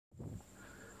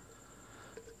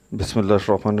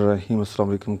Bismillahirrahmanirrahim.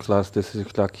 Assalamu alaikum class. This is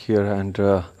Ikhlaq here and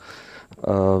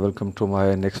welcome to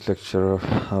my next lecture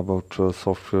about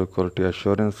software quality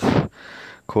assurance.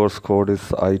 Course code is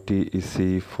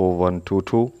ITEC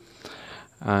 4122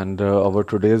 and our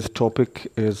today's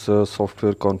topic is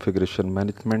software configuration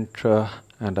management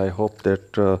and I hope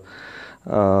that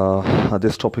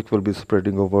this topic will be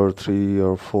spreading over 3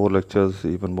 or 4 lectures,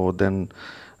 even more than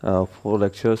 4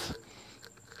 lectures.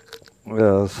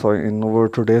 So in our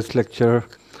today's lecture,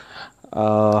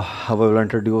 I will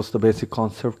introduce the basic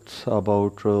concepts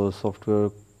about software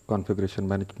configuration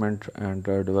management and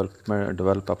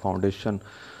develop a foundation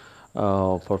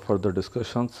for further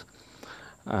discussions.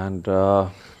 And we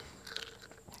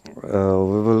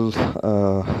will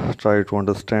try to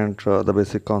understand the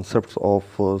basic concepts of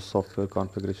software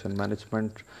configuration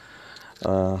management.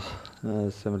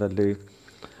 Similarly,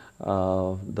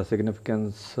 the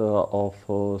significance of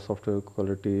software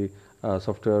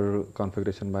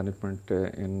configuration management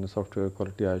in software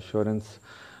quality assurance.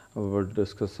 We will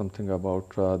discuss something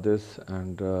about this,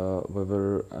 and we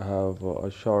will have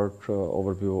a short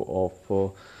overview of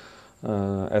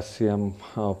SCM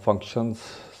functions.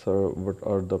 So, what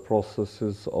are the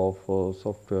processes of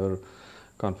software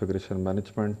configuration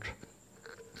management,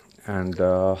 and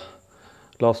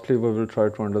lastly, we will try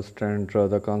to understand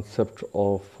the concept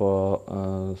of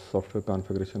software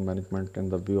configuration management in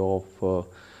the view of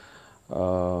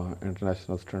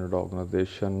International Standard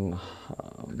Organization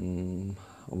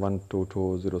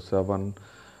 12207,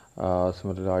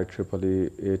 similarly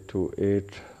IEEE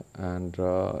 828, and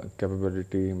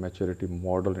capability maturity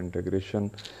model integration.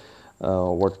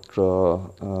 What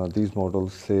these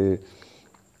models say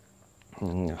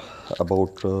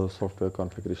about software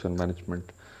configuration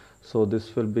management. So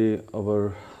this will be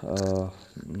our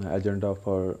agenda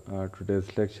for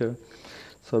today's lecture.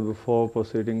 So before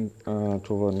proceeding to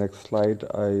our next slide,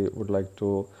 I would like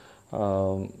to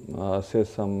say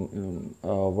some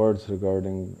words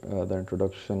regarding the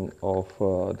introduction of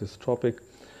this topic.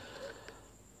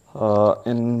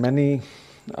 In many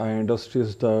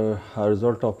industries, the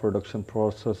result of production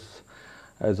process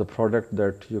as a product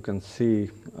that you can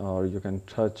see or you can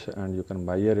touch and you can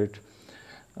measure it.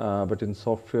 But in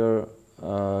software,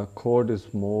 code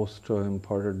is most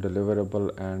important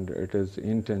deliverable, and it is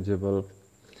intangible,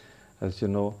 as you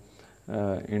know,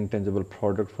 intangible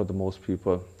product for the most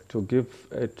people. To give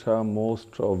it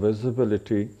most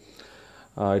visibility,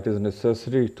 it is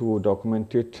necessary to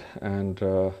document it and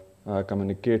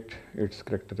communicate its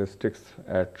characteristics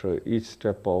at each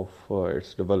step of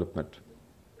its development.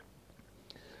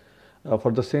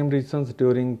 For the same reasons,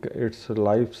 during its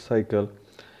life cycle,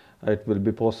 it will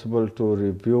be possible to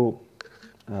review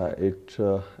it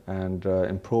and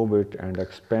improve it and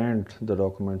expand the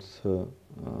documents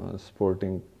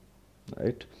supporting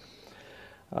it.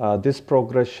 This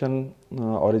progression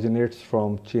originates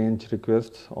from change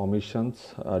requests,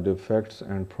 omissions, defects,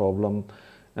 and problem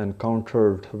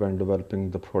encountered when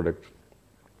developing the product.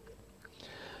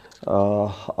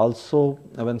 Also,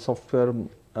 when software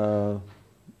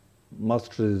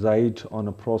must reside on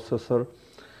a processor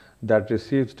that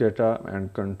receives data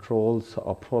and controls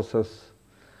a process,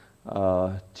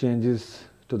 changes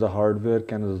to the hardware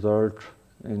can result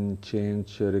in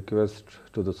change request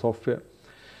to the software.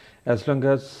 As long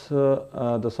as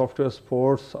the software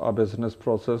supports a business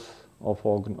process of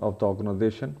the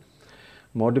organization,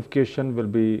 modification will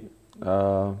be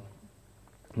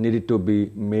needed to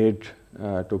be made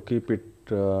to keep it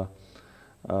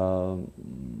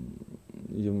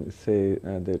you may say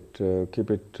that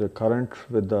keep it current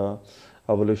with the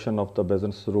evolution of the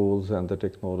business rules and the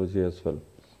technology as well.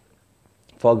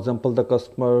 For example, the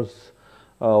customers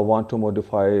want to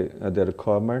modify their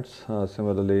requirements.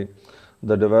 Similarly,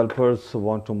 the developers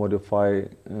want to modify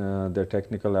their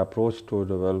technical approach to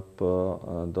develop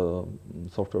the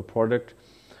software product.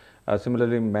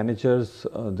 Similarly, managers,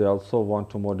 they also want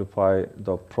to modify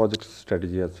the project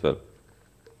strategy as well.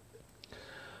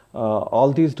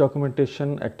 All these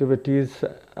documentation activities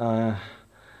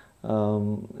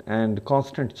and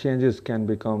constant changes can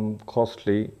become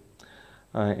costly.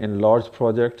 In large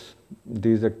projects,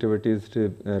 these activities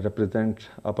represent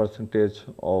a percentage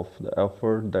of the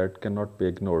effort that cannot be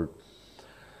ignored.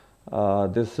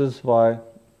 This is why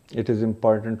it is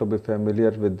important to be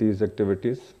familiar with these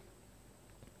activities.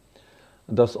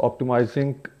 Thus,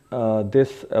 optimizing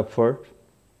this effort.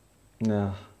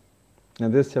 In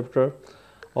this chapter,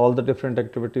 all the different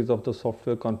activities of the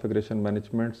software configuration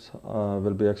management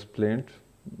will be explained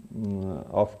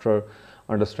after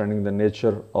understanding the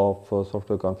nature of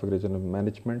software configuration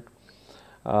management.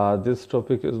 This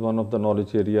topic is one of the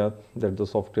knowledge area that the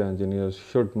software engineers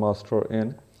should master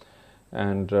in.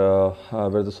 and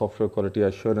where the software quality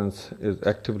assurance is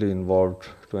actively involved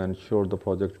to ensure the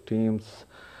project teams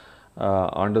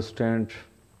understand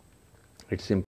its